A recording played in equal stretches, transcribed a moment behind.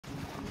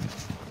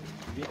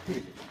びっく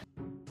り。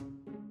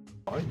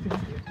あいつ見て。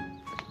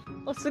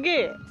あ、す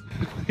げえ。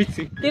あい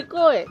つで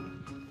かい。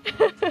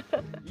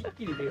一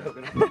気にでか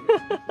くなって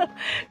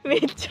め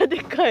っちゃ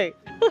でかい。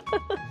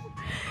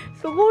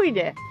すごい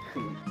ね。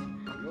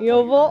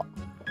やば。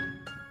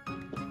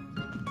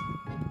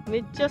め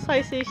っちゃ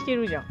再生して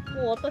るじゃん。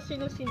もう私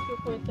の身長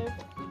超えたよ。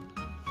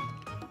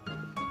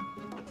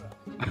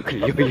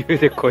余裕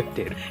で超え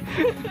てる。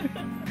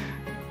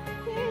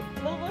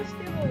伸ばし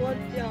ても終わっ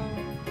ちゃう。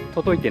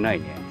届いてない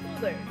ね。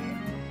そうだよね。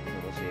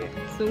恐ろ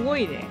しい。すご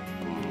いね。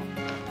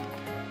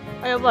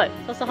あ、やばい。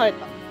笹生え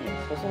た。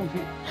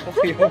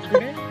笹やばく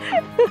ね。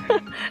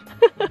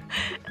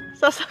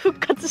笹復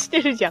活し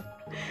てるじゃん。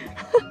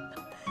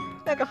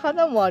なんか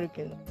花もある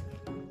けど。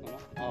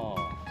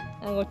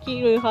なんか黄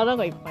色い花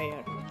がいっぱいあ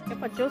る。やっ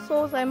ぱ除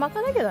草剤撒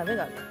かなきゃダメ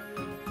だね。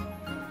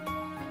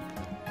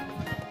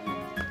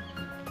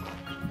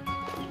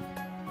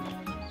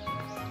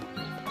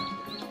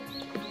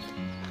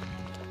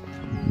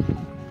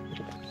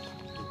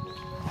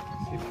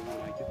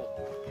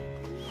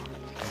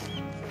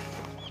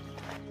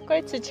こ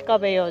れ土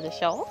壁用で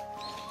しょ。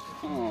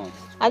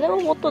あ、で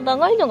ももっと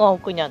長いのが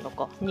奥にあるの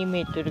か。2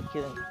メートル級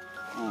に。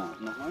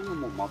長いの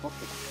も混ざっ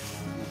てる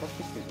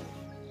け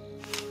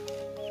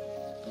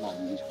ど、まあ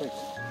短いかな。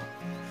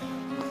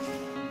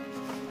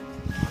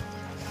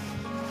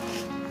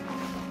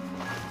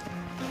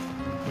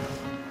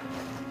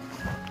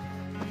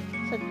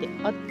さて、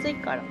暑い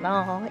から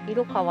な。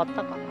色変わっ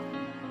たかな。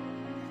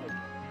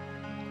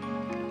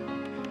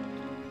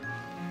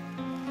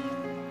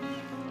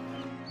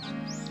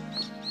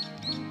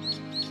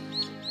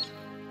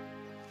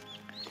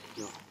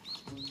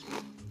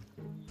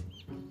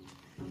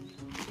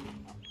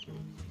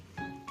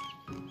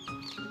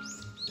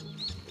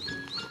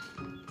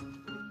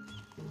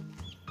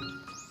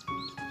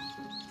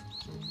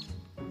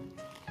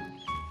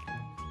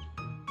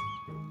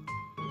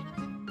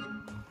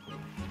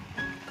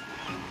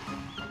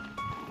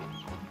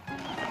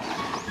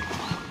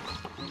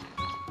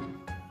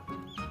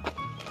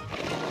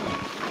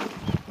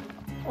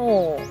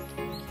おお。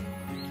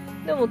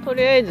でもと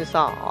りあえず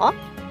さ、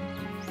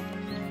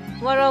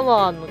わら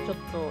はちょっ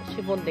と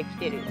しぼんでき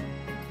てるよ。そう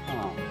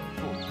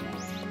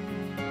ですね。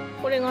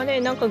これがね、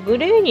なんかグ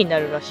レーにな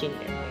るらしいん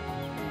だよね。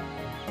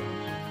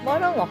わ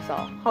らが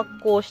さ、発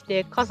酵し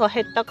て傘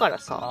減ったから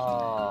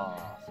さ。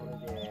それ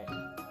で、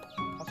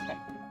確かに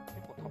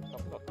結構タプタ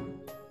プだった。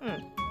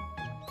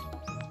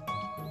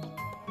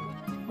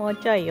うん。もう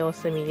ちょい様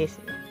子見です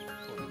ね。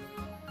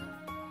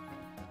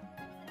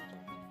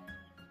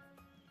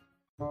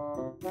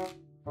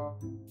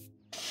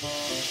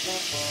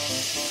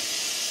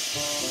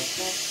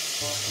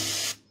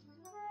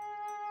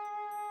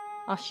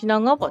あ、品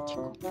川鉢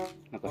か。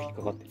なんか引っ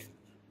かかってる。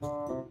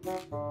も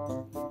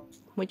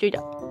うちょい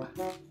だ。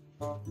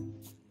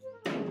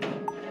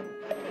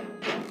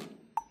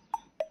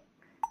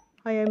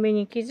早め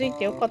に気づい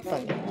てよかった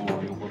ね。よかった。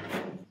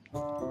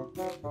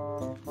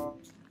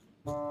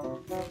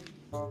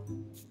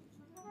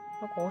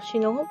なんかお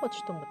品川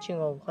鉢とも違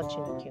う鉢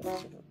な気が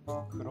する。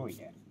黒い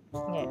ね。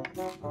ね。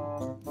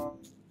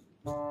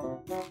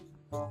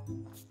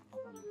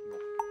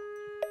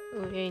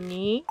上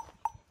に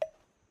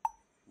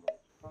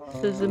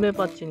スズメ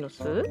バチの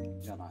巣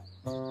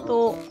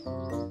と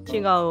違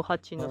う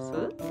蜂の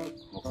巣。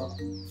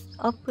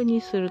アップ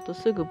にすると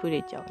すぐブ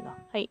レちゃうな。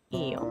はい、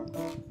いいよ。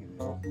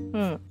う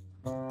ん。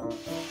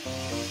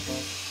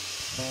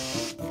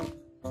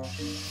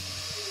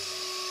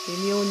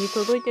微妙に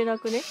届いてな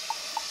くね。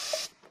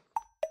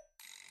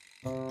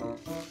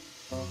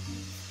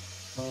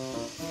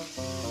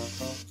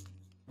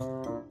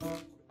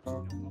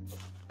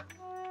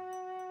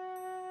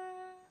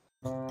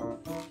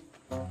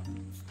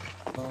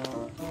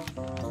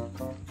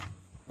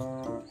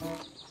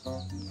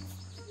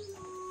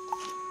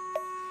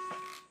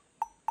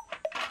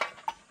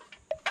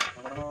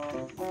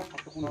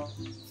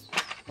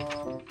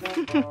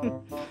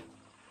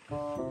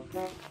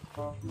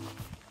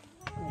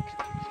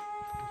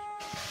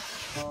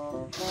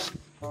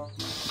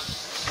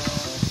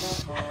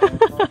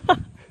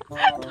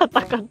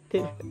戦って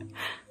る。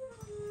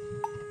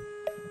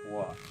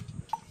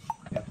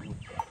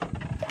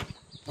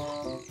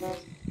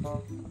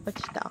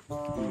落ちた。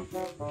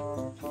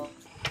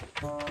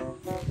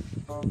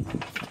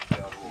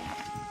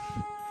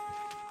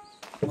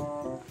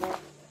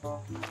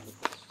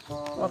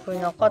危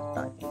なかっ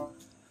たね。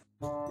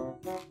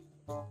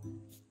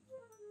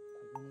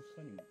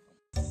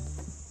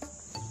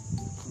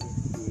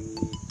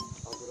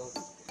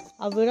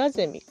アブラ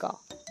ゼミか。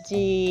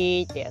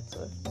ジーってやつ。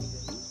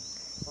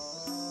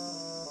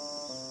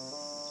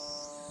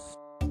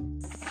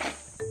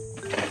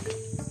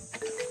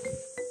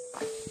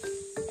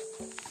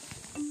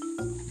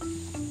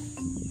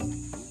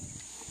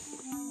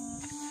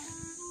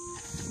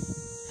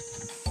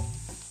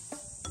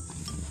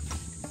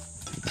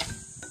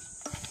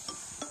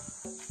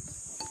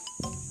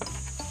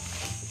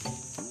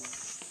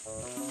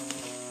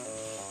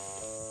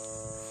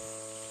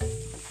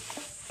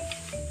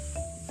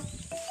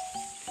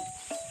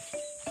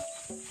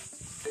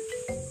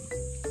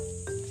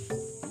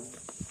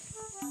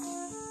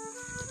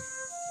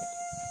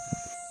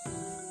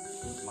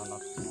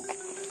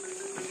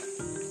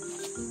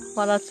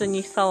真夏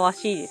にふさわ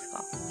しいです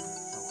か？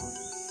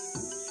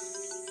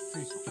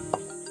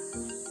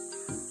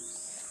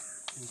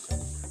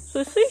そ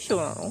れ水晶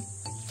なの？こ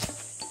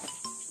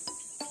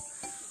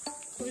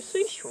れ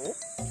水晶？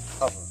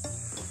多分。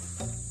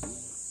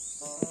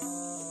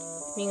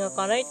磨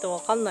かないとわ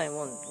かんない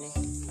もんね。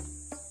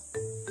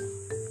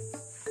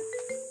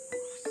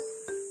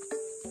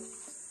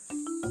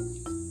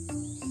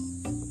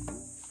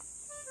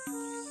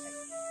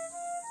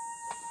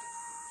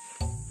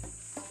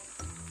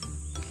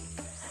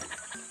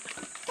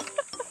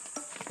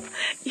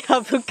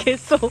破け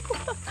そう。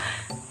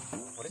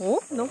お？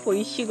なんか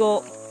石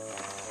が。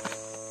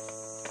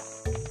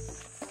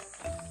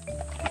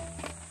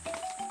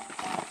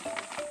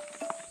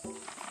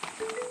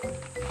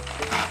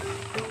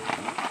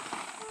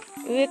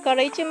上か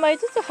ら1枚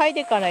ずつ剥い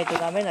でいかないと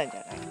ダメなんじゃ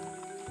ない？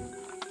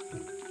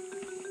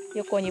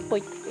横にポ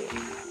イって。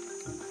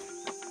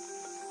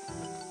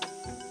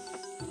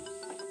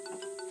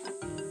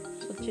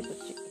そっちどっ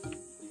ち？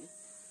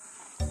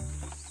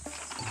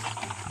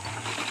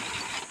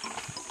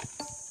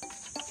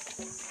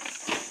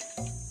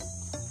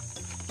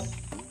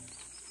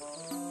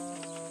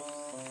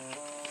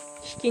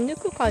引き抜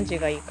く感じ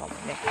がいいかもね。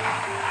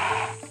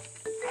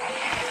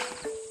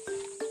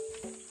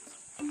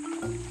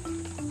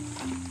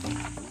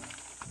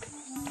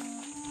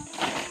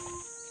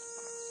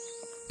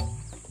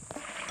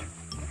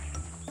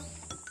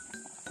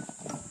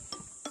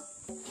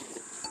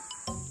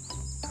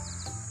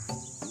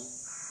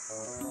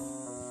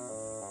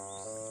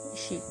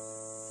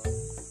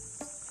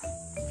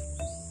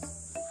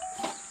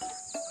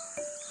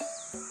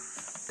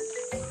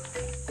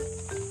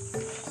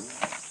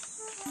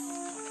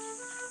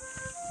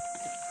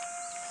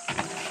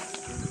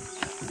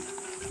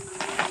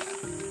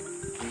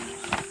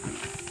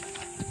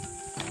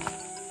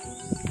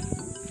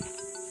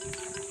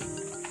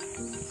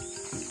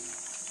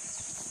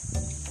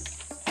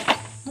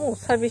もう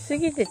錆びす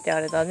ぎててあ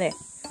れだね。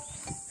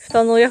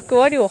蓋の役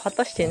割を果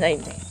たしてない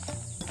ね。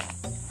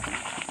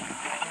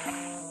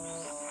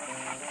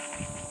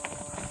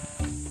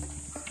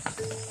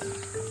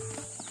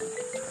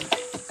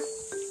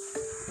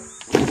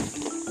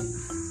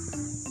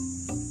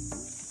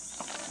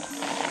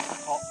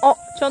あ、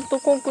ちゃん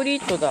とコンクリ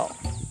ートだ。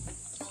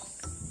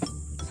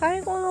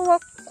最後のは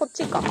こっ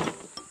ちか。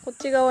こっ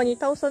ち側に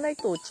倒さない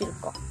と落ちる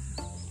か。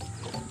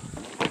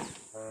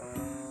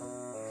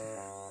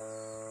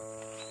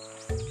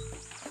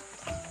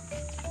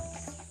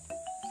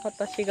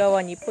私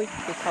側にポイって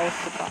倒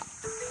すか。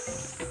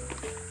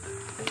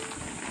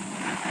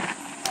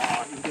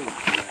あ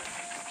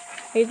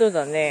あ、井戸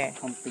だね。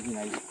完璧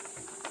な井戸。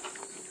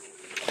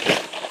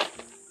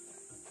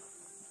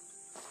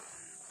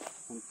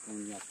本当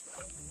にあっ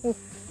た。お、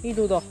井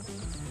戸だ。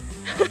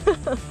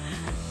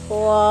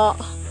怖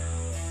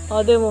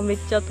あ、でもめっ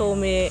ちゃ透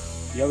明。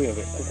やべや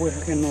べ、ここら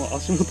辺の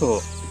足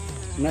元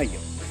ないよ。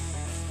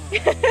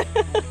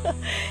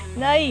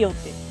ないよっ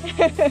て。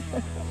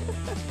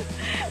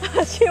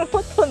足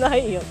元な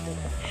いよって。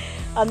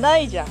あ、な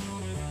いじゃん。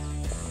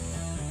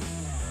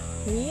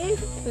見える、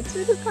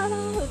映るかな、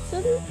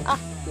映る、あ、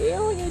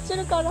ように映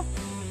るから。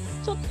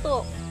ちょっ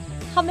と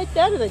はめ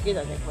てあるだけ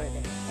だね、これ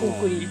ね。コン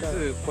クリート。い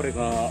つこれ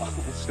が落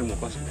ちてもお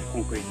かしくない、コ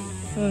ンクリー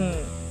ト。うん。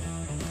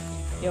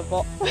や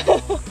ば。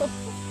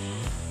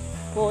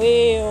怖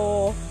え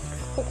よ。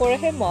ここら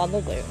辺も穴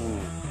だよ。うん。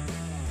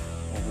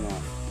危な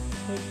い。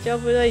めっちゃ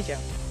危ないじゃ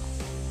ん。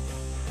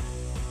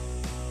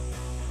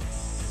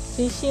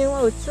水深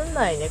は映ん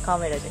ないね、カ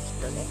メラじゃきっ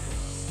とね。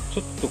ち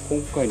ょっと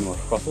今回のは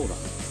深そうだね。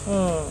う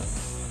ん。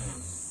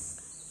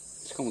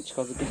しかも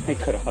近づけない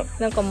から。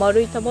なんか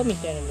丸い玉み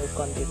たいなの浮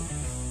かんでる。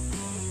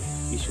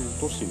一緒に落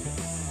としてみる。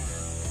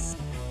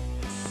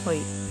はい。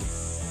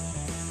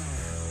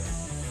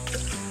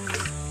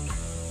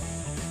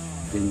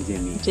全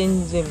然見え。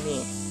全然見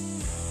え。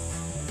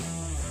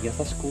優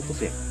しく落と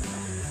せや。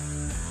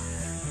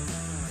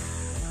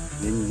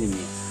全然見え。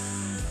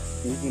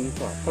水の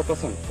さ、高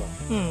さのさ、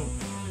うん。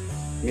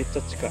めっち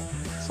ゃ近い。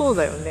そう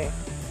だよね。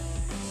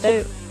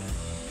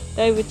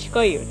だいぶ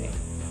近いよね。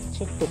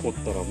ちょっと掘っ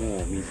たらも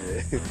う水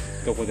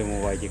どこで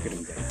も湧いてくる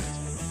みたいな。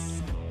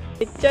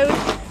めっちゃ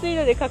薄い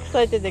ので隠さ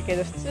れてたけ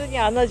ど、普通に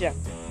穴じゃん。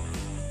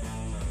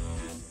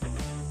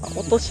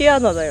落とし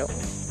穴だよ。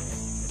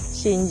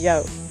死んじゃ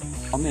う。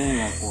雨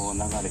がこう流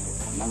れて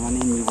さ、長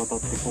年にわたっ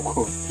てこ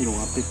こ広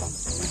がってったんで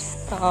す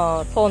よね。あ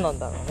あ、そうなん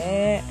だろう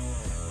ね。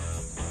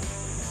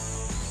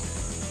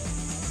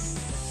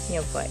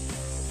やばい。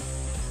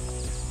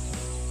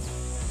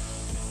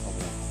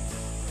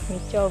めっ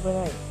ちゃ危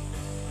ない。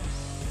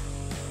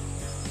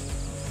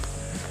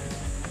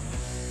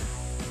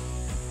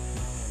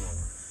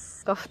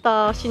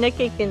蓋しな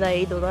きゃいけな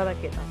い井戸だら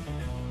けだ。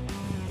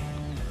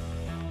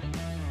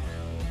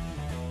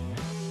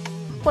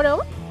これ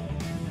は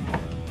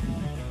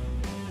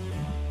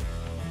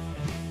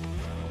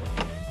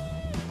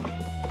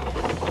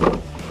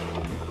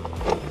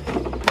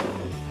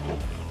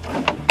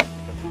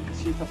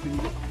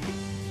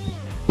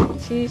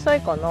小さ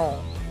いかな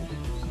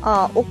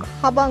あ。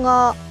幅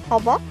が、う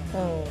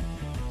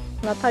ん。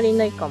が足り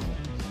ないかも。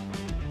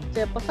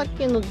じゃあやっぱさっ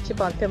きの一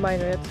番手前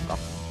のやつか。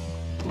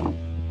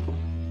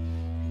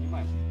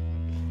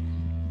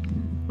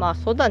まあ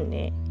そうだ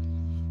ね。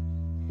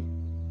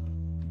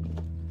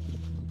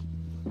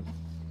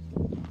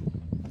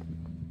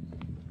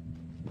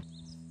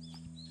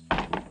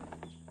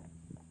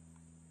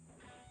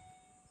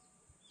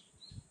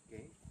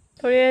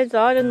とりあえず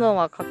あるの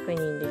は確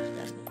認でき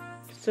たね。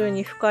普通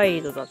に深い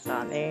井戸だっ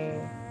た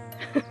ね。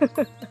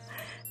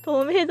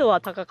透明度は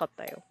高かっ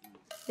たよ。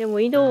でも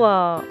井戸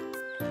は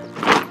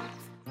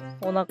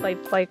お腹いっ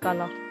ぱいか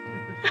な。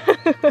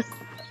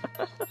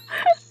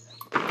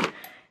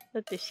だ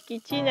って敷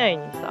地内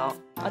にさ、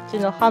あっち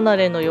の離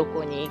れの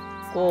横に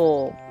1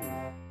個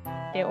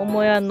で、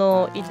母屋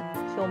の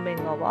正面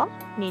側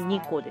に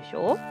2個でし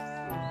ょ。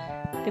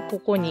でこ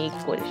こに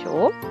1個でし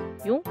ょ。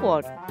4個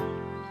ある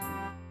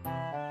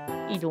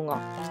井戸が。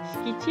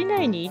敷地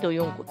内に井戸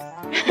4個って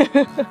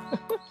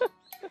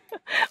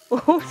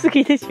多す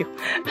ぎでしょ。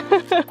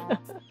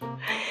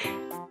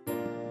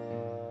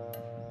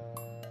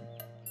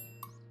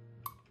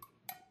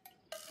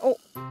お、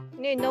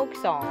ねえ直樹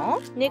さ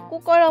ん、根っこ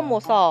からも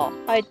さ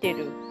生えて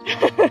る。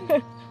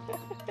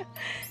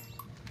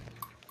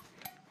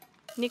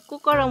根っこ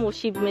からも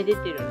新芽出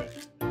てるね。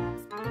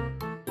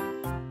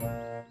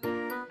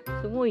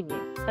すごいね、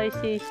再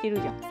生してる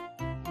じゃん。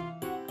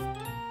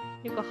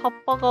てか葉っ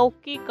ぱが大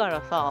きいか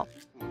らさ、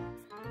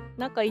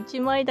なんか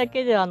1枚だ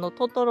けで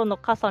トトロの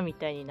傘み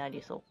たいにな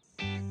りそう。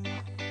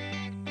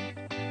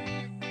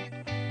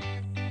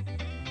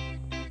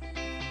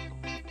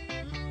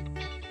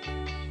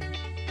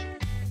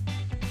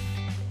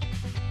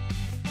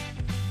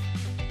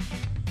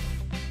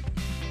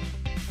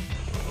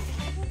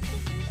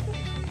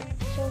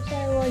詳細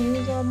はユ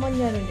ーザーマ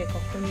ニュアルで確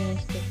認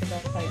してくだ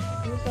さい。ユ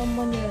ーザー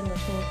マニュアルの詳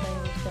細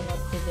に従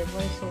ってデ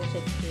バイスを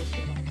設定し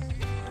ます。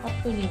ア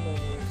プリのニュー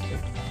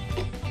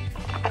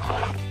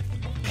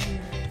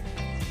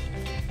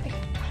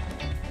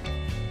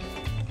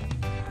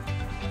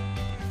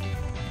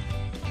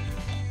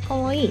ス。か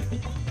わいいね。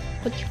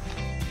こっち。こ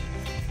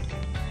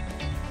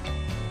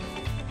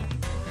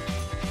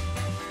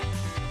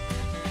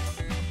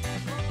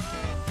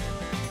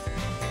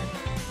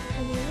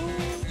れを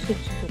接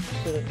続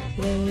するね。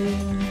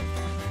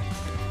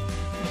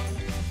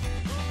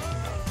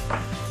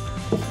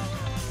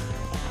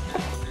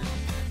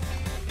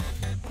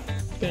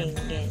電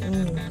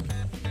源、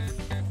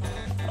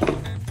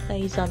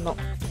台座の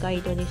ガ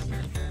イドですね。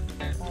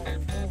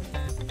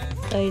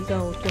台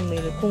座を止め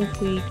るコン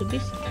クリートで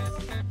す。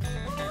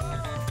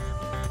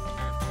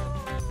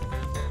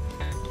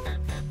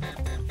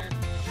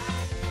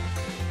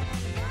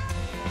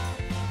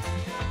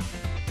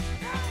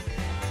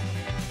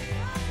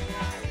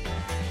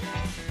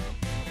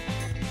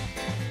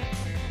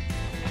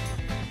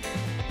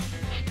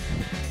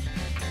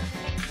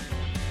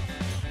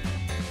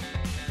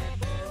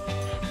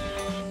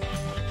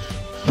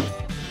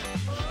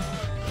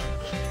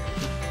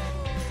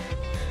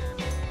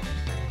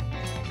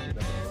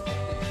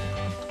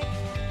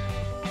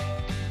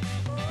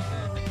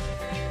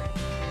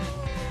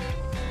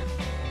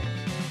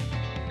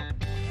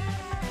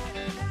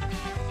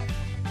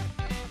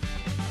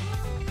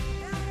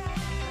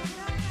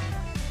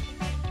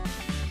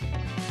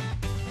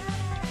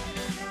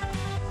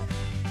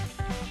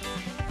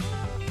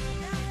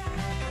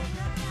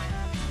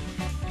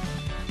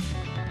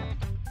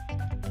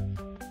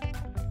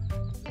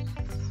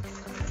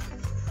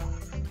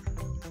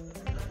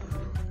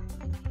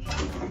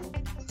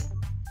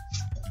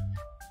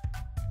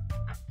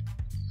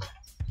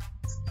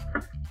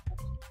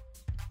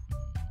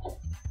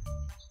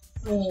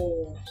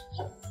おー。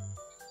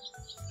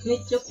め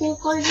っちゃ高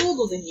解像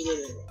度で見れ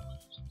るね。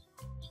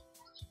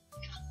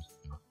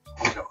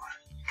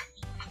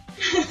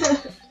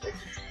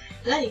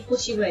何小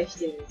芝居し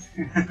てるんです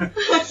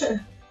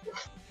か。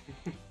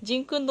ジ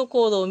ンくんの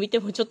行動を見て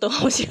もちょっと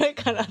面白い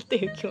かなって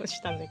いう気も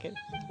したんだけど。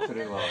そ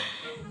れは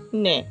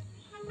ねえ。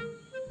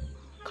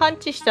感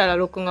知したら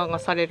録画が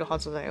されるは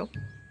ずだよ。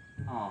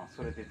ああ、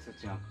それで通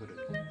知が来る。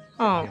設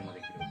定も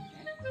できるわ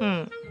けね。う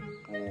ん。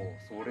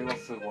おお、それは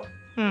すごい。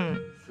う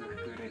ん。優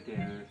れて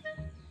る。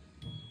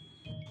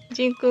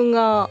ジンくん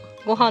が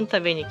ご飯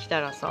食べに来た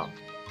らさ、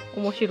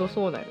面白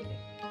そうだよね。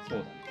そう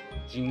だね。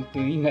ジンく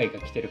ん以外が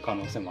来てる可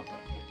能性もあったら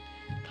ね。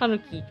タヌ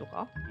キと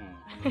か？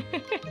うん。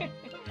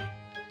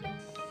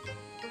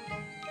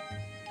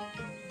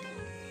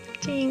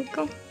ジン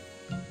くん。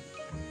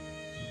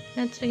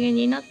夏毛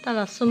になった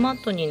らスマ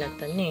ートになっ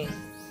たね。いっ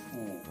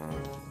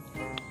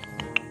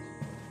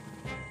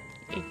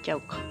ちゃ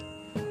うか。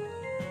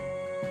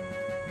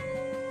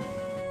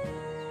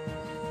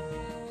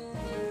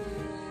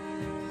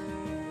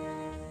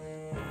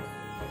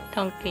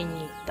探検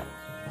に行った。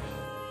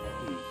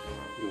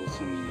うん、様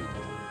子見に行っ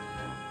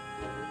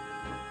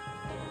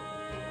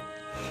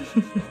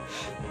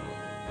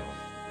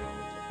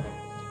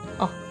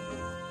た。あ、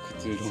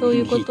そう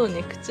いうこと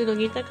ね。くつろ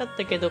ぎたかっ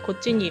たけどこっ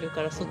ちにいる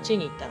からそっち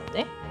に行ったの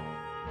ね。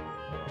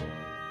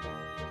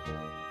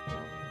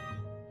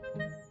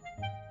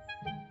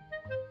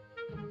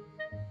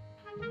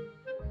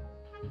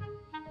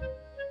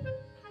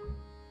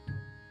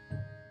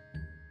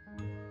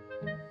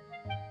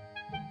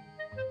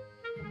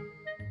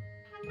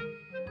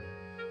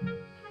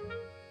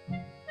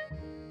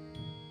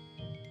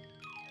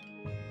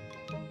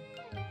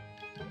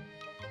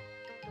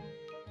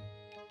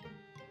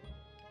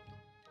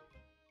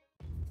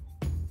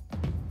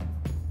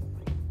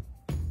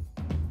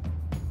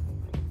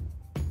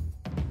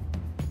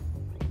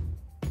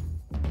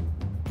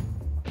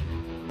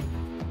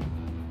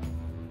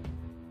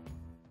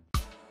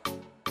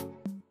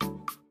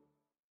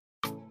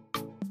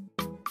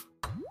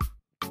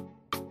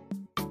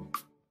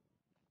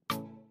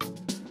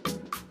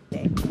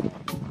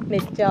め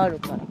っちゃある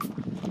から。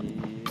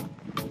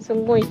す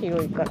んごい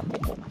広いから、こ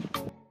こ。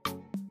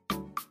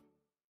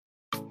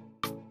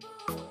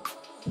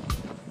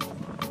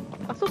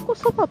あそこ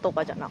そばと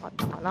かじゃなかっ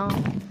たかな。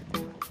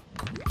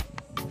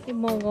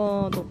今が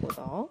どこだ？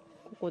こ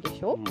こで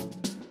しょ、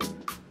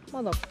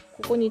まだこ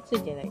こにつ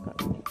いてないか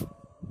らね。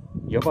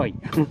やばい。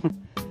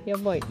や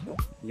ばいでしょ。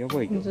や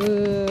ばいよ。ず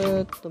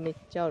ーっとめっ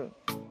ちゃある。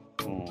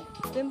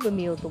全部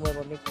見ようと思え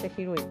ばめっちゃ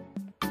広い。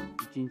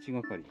一日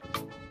がかり。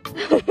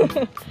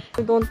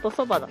うどんと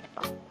そばだっ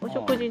た。お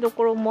食事ど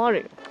ころもあ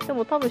るよ。で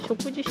も多分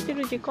食事して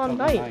る時間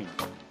ない。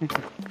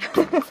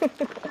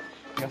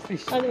安い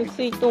し。あ、でも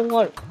水筒が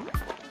ある。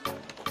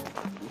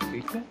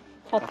水筒？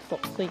ハット、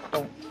水筒。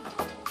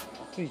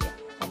暑いじゃん。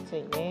暑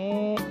い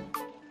ね。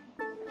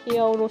冷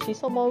やおろし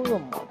そばうど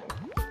んもある。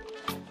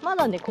ま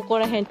だね、ここ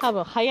ら辺多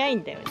分早い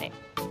んだよね。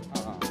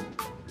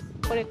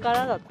これか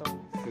らだと。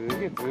す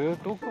げえ、ずーっ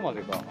と奥ま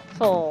でか。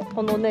そう、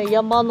このね、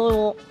山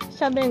の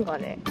斜面が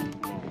ね、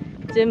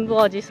全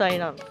部アジサイ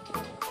なの。管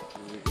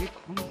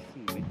理す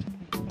るのめっ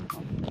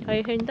ちゃ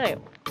大変だよ。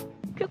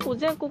結構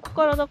全国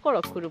からだか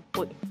ら来るっ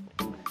ぽい。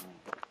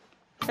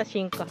写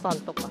真家さ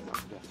んとかさ。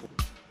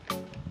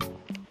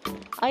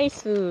アイ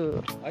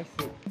ス。アイス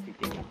つい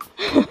てるな。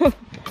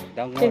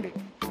団子あるよ。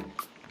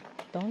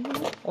団子？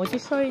アジ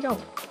サイだもん。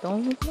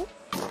団子？す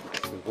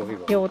ごい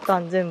わ。両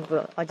端全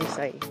部アジ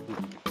サイ。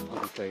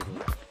アジサイロー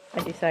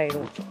ド。アジサイロー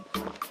ド。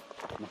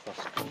まさ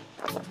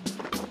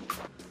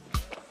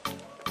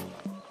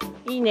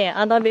しいいね、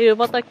アナベル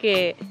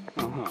畑。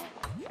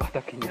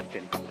畑になって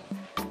んな。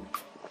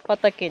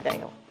畑だ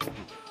よ。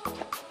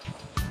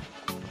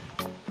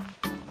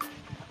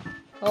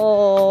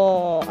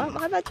おー、あ、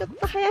まだちょっ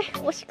と早い。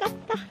惜しかっ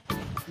た。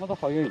まだ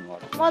早いのあ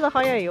れ。まだ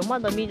早いよ。ま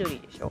だ緑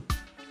でしょ。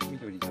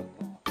緑だっ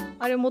た。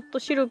あれもっと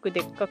白く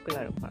でっかく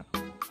なるから。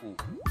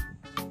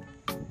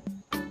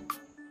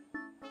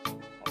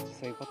アジ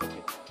サイ畑。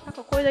なん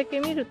かこれだけ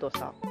見ると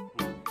さ、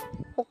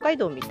北海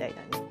道みたい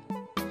だね。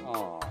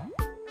ああ。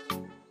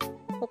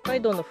北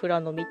海道の富良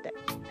野みたい。あ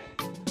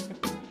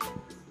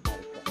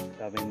れ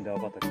か、ラベンダー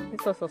畑。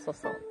そうそうそう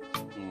そう。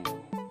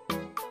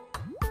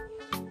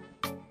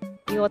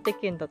岩手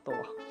県だとは。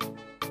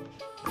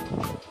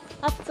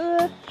暑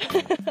ー。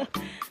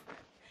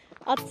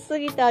暑す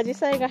ぎてアジ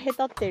サイがへ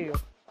たってるよ。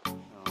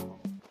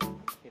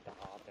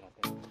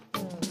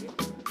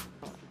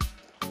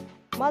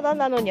まだ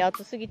なのに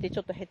暑すぎてち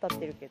ょっとへたっ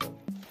てるけど。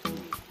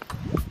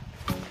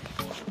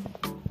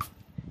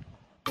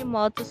で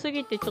も暑す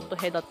ぎてちょっと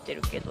へたって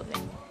るけどね。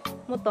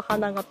もっと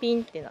鼻がピ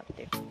ンってなっ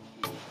てる。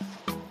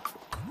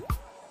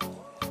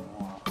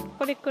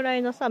これくら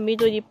いのさ、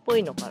緑っぽ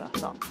いのから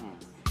さ、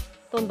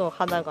どんどん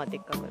花がでっ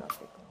かくなってい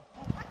く。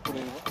これ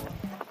は？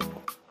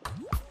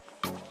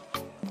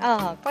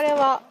ああ、これ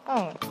は、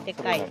で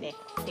かいね。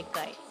で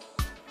かい。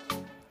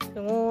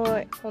すご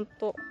ーい。ほん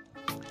と。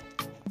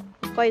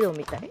北海道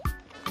みたい。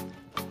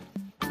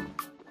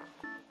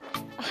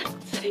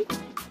暑い。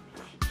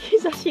日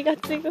差しが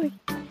強い。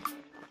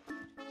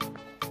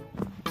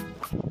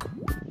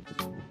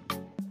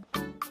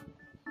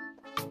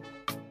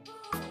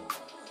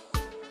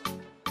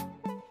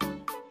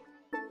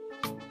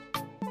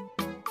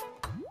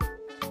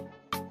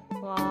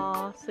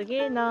わー、す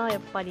げえなー、や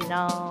っぱり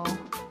な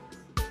ー。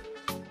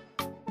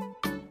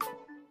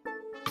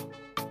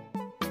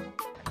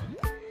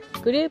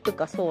グレープ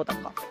かソーダ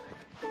か。